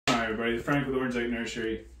everybody. Frank with Orange Lake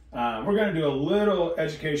Nursery. We're going to do a little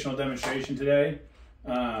educational demonstration today.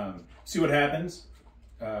 See what happens.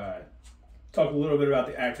 Talk a little bit about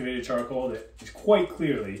the activated charcoal that is quite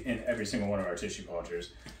clearly in every single one of our tissue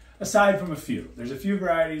cultures. Aside from a few. There's a few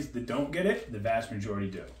varieties that don't get it. The vast majority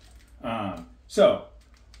do. So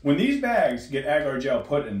when these bags get agar gel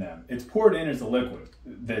put in them, it's poured in as a liquid.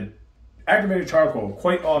 The activated charcoal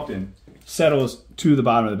quite often settles to the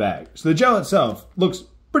bottom of the bag. So the gel itself looks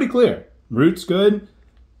pretty clear. Root's good.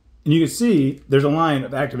 And you can see there's a line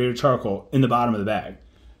of activated charcoal in the bottom of the bag.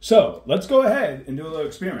 So let's go ahead and do a little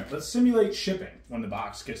experiment. Let's simulate shipping. When the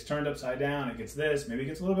box gets turned upside down, it gets this, maybe it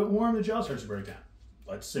gets a little bit warm, the gel starts to break down.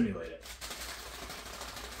 Let's simulate it.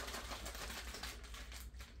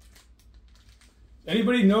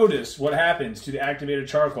 Anybody notice what happens to the activated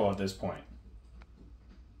charcoal at this point?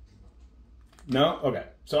 No? Okay,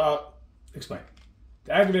 so I'll explain.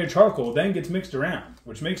 The activated charcoal then gets mixed around,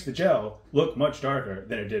 which makes the gel look much darker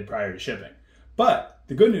than it did prior to shipping. But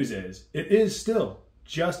the good news is, it is still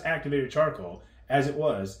just activated charcoal as it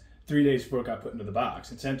was 3 days before it got put into the box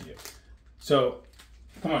and sent to you. So,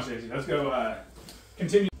 come on Stacey, let's go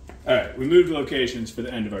continue. All right, we moved locations for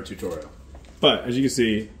the end of our tutorial. But as you can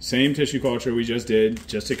see, same tissue culture we just did,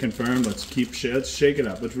 just to confirm, let's shake it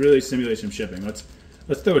up. Let's really simulate some shipping. Let's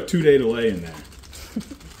throw a 2-day delay in there.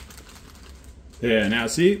 Yeah, now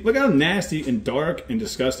see, look how nasty and dark and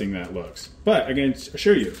disgusting that looks. But I can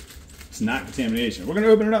assure you, it's not contamination. We're gonna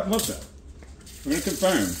open it up and look though. We're gonna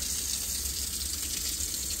confirm.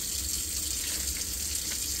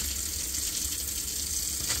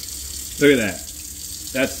 Look at that.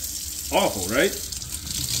 That's awful, right?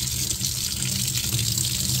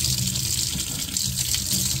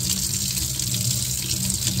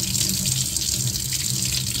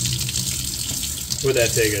 Where'd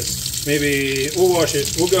that take us? Maybe we'll wash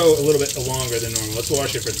it. We'll go a little bit longer than normal. Let's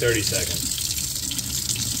wash it for 30 seconds.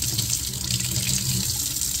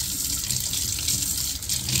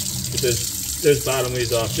 Get those bottom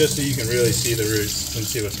leaves off just so you can really see the roots and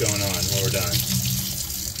see what's going on when we're done.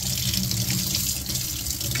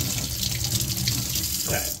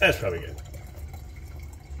 That's probably good.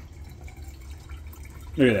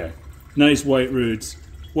 Look at that. Nice white roots.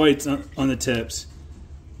 Whites on the tips.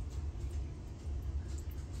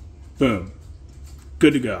 Boom.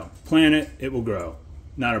 Good to go. Plant it, it will grow.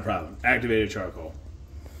 Not a problem. Activated charcoal.